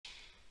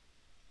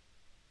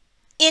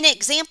In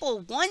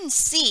example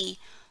 1C,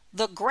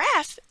 the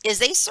graph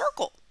is a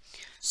circle.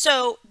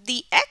 So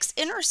the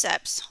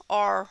x-intercepts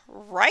are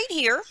right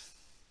here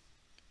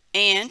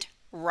and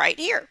right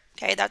here.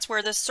 Okay, that's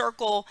where the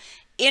circle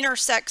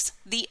intersects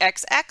the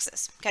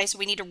x-axis. Okay, so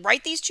we need to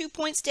write these 2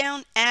 points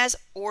down as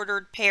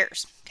ordered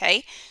pairs.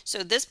 Okay,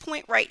 so this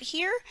point right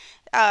here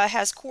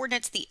has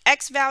coordinates. The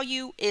x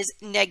value is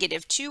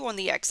 -2 on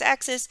the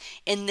x-axis,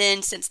 and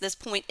then since this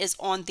point is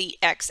on the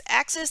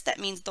x-axis, that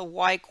means the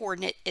y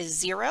coordinate is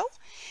 0.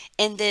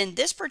 And then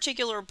this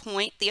particular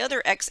point, the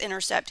other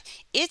x-intercept,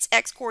 its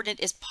x-coordinate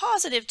is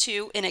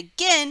 +2, and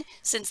again,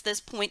 since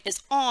this point is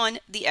on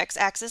the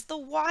x-axis, the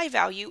y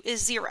value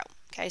is 0.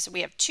 Okay, so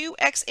we have two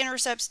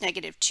x-intercepts,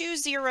 -2,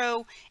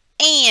 0,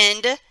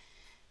 and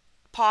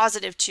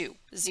 +2,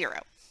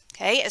 0.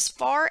 Okay, as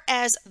far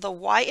as the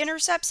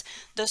y-intercepts,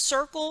 the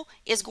circle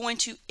is going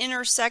to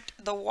intersect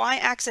the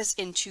y-axis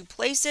in 2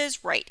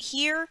 places, right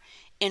here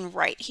and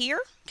right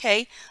here.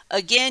 Okay,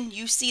 again,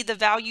 you see the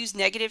values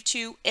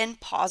 -2 and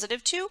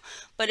 +2,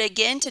 but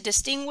again, to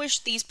distinguish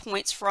these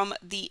points from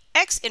the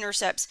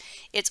x-intercepts,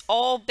 it's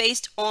all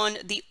based on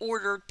the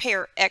ordered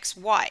pair x,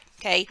 y.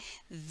 Okay,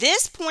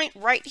 this point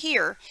right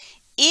here,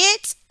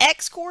 its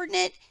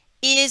x-coordinate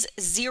is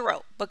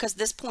 0 because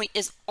this point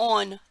is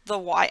on the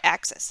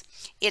y-axis.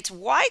 Its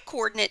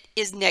y-coordinate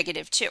is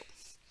 -2.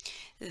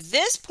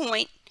 This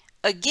point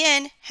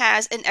again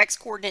has an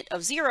x-coordinate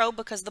of 0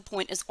 because the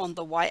point is on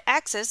the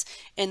y-axis,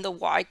 and the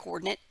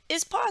y-coordinate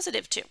is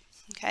 +2.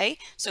 Okay,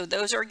 so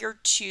those are your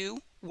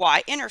two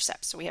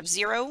y-intercepts. So we have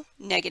 0,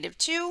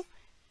 -2,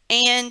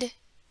 and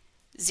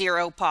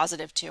 0,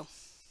 +2.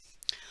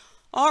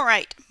 All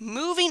right,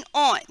 moving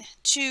on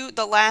to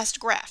the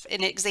last graph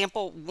in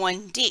example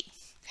 1D.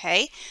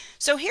 Okay,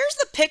 so here's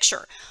the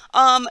picture.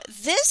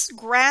 This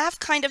graph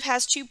kind of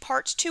has 2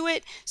 parts to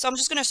it. So I'm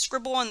just going to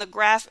scribble on the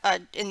graph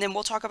and then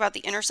we'll talk about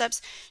the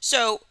intercepts.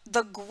 So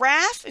the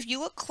graph, if you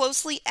look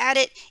closely at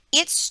it,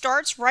 it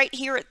starts right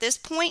here at this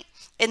point,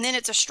 and then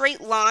it's a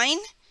straight line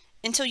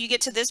until you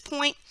get to this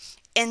point,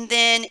 and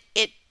then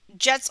it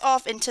jets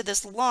off into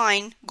this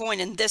line going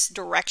in this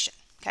direction.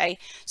 Okay,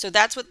 so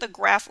that's what the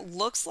graph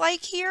looks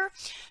like here.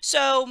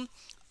 So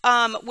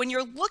when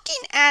you're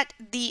looking at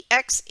the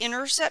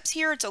x-intercepts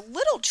here, it's a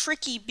little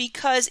tricky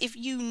because if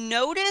you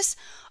notice,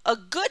 a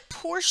good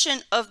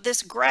portion of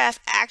this graph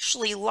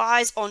actually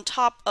lies on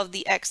top of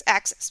the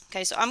x-axis.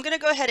 Okay, so I'm going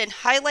to go ahead and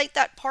highlight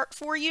that part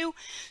for you.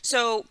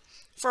 So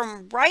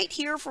from right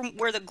here, from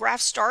where the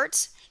graph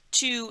starts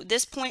to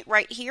this point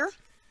right here,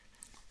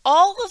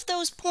 all of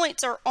those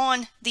points are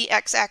on the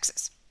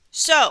x-axis.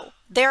 So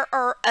there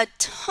are a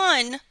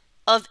ton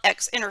of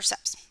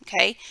x-intercepts.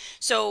 Okay,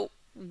 so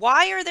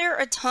why are there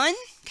a ton?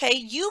 Okay,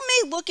 you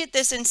may look at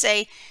this and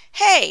say,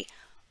 hey,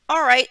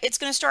 all right, it's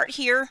going to start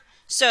here.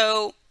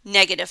 So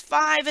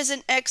 -5 is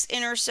an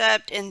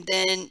x-intercept, and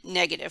then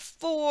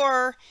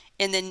 -4,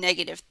 and then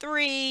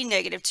 -3,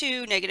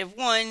 -2,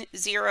 -1,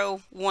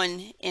 0,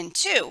 1, and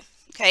 2.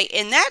 Okay,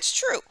 and that's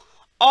true.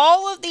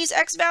 All of these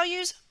x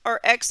values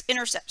are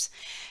x-intercepts.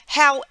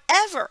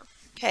 However,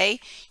 okay,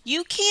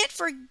 you can't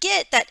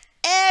forget that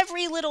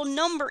every little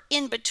number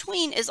in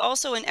between is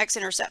also an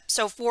x-intercept.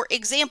 So for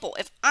example,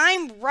 if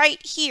I'm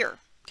right here,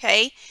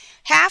 okay,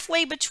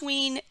 halfway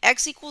between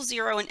x =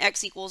 0 and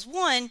x =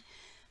 1,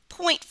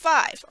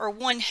 0.5 or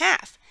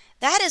 1/2,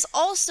 that is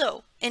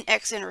also an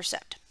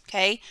x-intercept.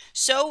 Okay,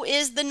 so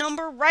is the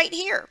number right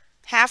here,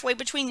 halfway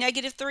between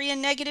 -3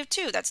 and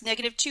 -2, that's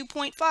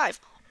 -2.5,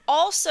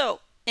 also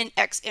an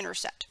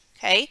x-intercept.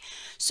 Okay,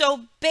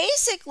 so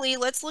basically,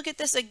 let's look at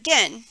this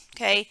again.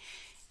 Okay,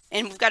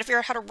 and we've got to figure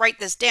out how to write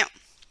this down.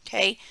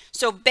 Okay,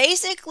 so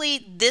basically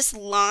this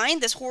line,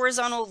 this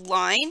horizontal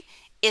line,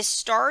 is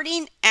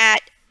starting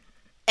at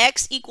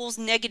x =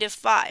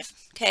 -5.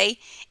 Okay,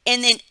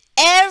 and then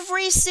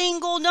every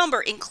single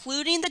number,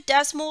 including the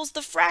decimals,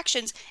 the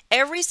fractions,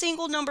 every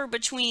single number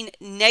between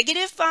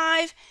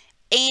 -5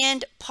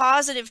 and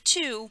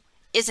 +2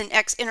 is an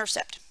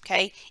x-intercept.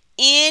 Okay,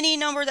 any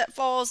number that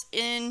falls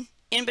in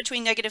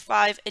between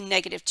 -5 and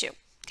 -2.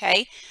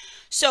 Okay,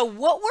 so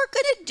what we're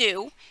going to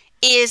do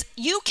is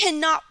you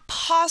cannot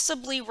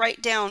possibly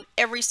write down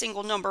every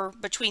single number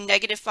between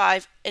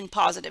 -5 and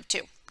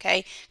 +2,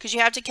 okay? Because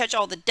you have to catch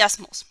all the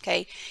decimals,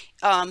 okay?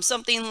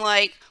 Something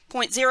like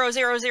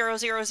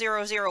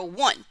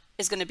 0.00000001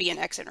 is going to be an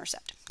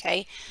x-intercept,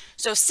 okay?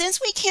 So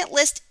since we can't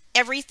list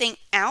everything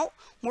out,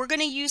 we're going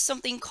to use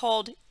something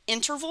called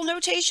interval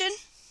notation,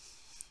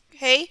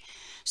 okay?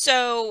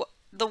 So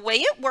the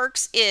way it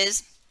works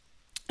is,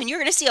 and you're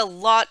going to see a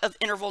lot of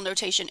interval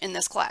notation in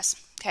this class.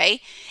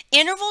 Okay,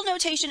 interval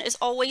notation is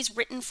always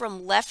written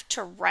from left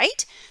to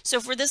right.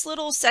 So for this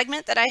little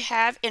segment that I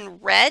have in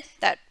red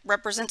that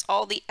represents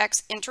all the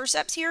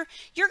x-intercepts here,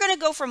 you're going to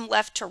go from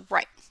left to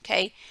right.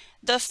 Okay,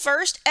 the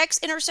first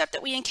x-intercept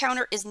that we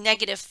encounter is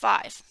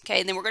 -5. Okay,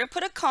 and then we're going to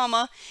put a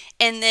comma,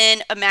 and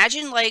then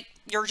imagine like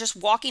you're just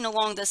walking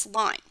along this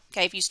line.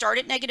 Okay, if you start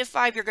at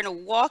 -5, you're going to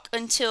walk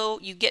until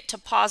you get to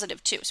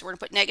 +2. So we're going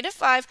to put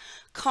 -5,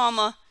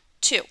 comma,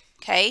 2.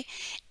 okay?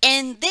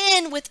 And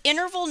then with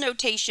interval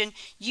notation,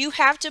 you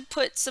have to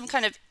put some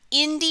kind of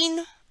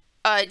ending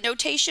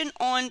notation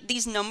on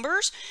these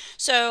numbers.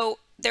 So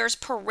there's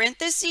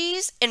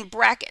parentheses and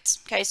brackets,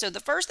 okay? So the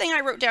first thing I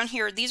wrote down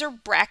here, these are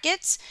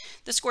brackets,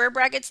 the square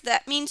brackets.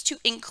 That means to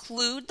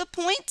include the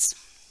points,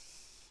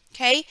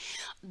 okay?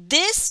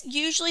 This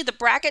usually, the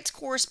brackets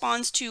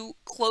corresponds to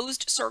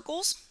closed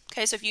circles,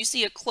 okay? So if you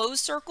see a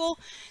closed circle,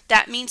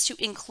 that means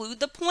to include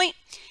the point.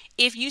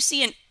 If you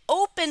see an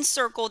open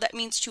circle, that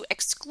means to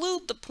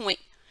exclude the point,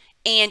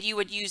 and you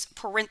would use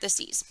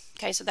parentheses.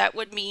 Okay, so that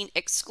would mean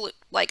exclude.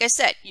 Like I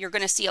said, you're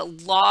going to see a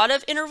lot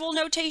of interval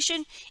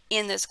notation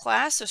in this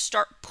class, so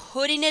start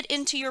putting it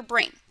into your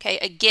brain. Okay,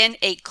 again,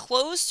 a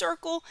closed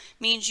circle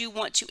means you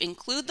want to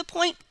include the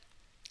point,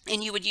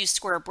 and you would use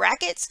square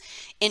brackets.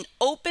 An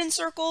open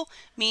circle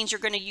means you're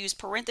going to use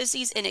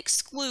parentheses and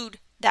exclude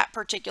that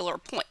particular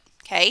point.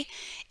 Okay,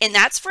 and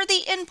that's for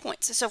the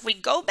endpoints. So if we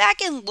go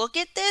back and look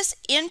at this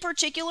in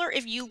particular,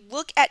 if you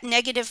look at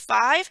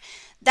 -5,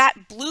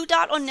 that blue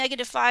dot on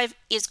 -5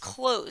 is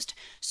closed.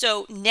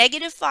 So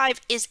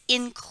 -5 is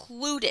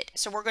included.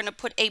 So we're going to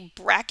put a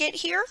bracket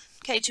here,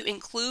 okay, to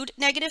include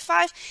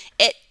 -5.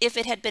 If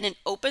it had been an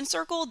open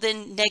circle,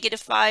 then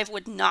 -5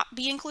 would not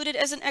be included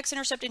as an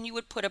x-intercept, and you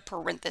would put a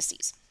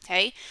parentheses.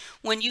 Okay,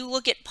 when you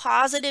look at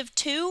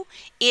 +2,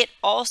 it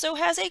also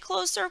has a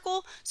closed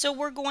circle, so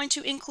we're going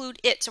to include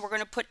it. So we're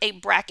going to put a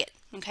bracket.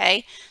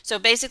 Okay, so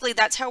basically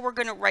that's how we're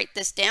going to write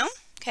this down.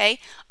 Okay,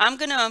 I'm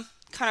going to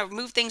kind of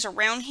move things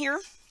around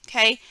here.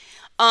 Okay,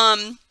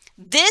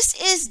 this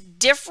is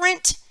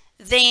different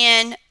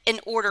than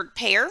an ordered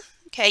pair.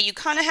 Okay, you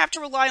kind of have to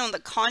rely on the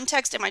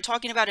context. Am I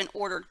talking about an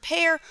ordered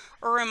pair,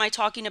 or am I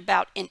talking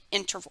about an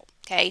interval?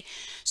 Okay,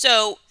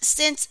 so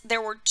since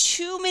there were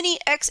too many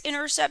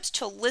x-intercepts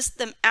to list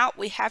them out,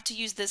 we have to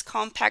use this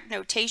compact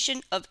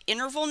notation of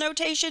interval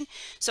notation.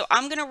 So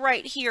I'm going to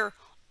write here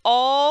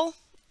all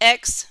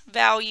x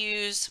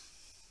values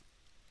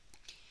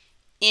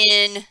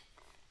in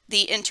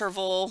the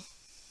interval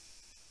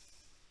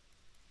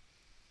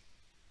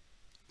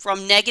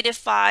from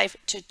 -5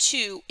 to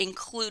 2,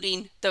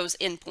 including those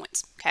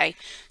endpoints. Okay,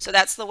 so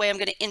that's the way I'm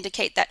going to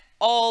indicate that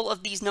all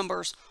of these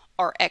numbers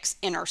are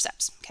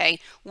x-intercepts. Okay,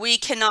 we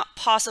cannot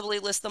possibly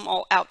list them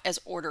all out as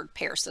ordered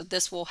pairs, so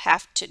this will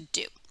have to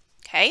do.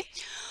 Okay,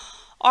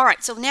 all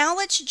right, so now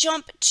let's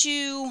jump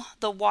to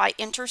the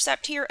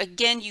y-intercept here.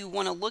 Again, you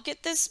want to look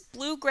at this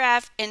blue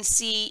graph and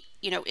see,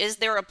 is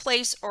there a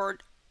place or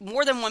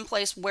more than one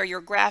place where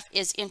your graph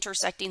is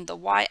intersecting the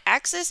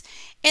y-axis,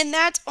 and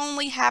that's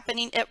only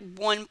happening at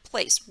one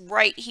place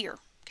right here.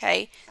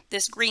 Okay,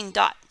 this green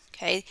dot.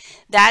 Okay,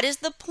 that is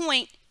the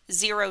point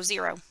 0,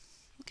 0.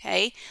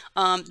 Okay,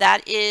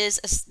 that is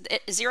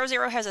 0,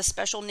 0 has a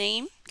special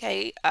name.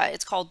 Okay,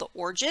 it's called the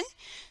origin.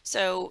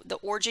 So the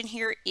origin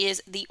here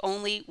is the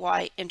only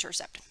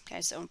y-intercept.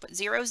 Okay, so put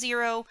 0,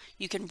 0.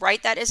 You can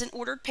write that as an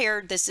ordered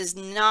pair. This is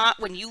not,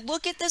 when you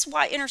look at this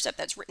y-intercept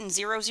that's written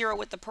 0, 0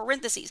 with the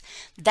parentheses,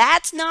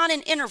 that's not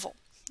an interval.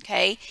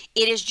 Okay,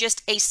 it is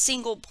just a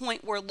single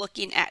point we're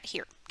looking at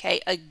here.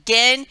 Okay,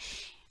 again,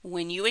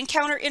 when you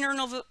encounter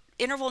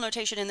interval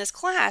notation in this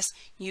class,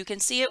 you can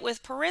see it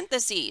with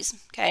parentheses.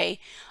 Okay,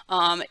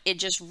 it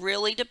just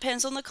really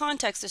depends on the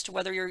context as to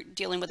whether you're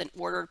dealing with an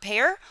ordered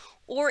pair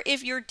or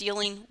if you're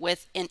dealing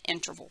with an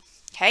interval.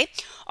 Okay,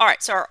 all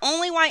right, so our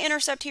only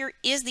y-intercept here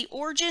is the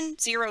origin,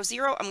 0,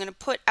 0. I'm going to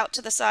put out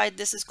to the side,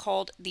 this is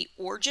called the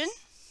origin.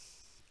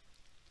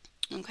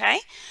 Okay,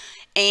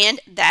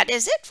 and that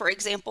is it for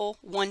example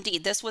 1D.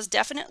 This was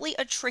definitely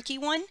a tricky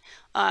one,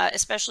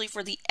 especially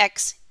for the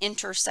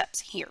x-intercepts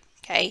here.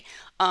 Okay,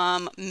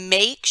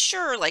 make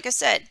sure, like I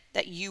said,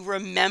 that you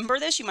remember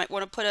this. You might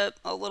want to put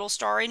a little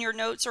star in your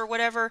notes or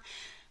whatever.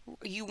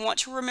 You want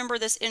to remember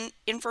this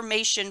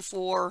information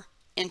for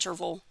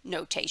interval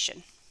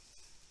notation.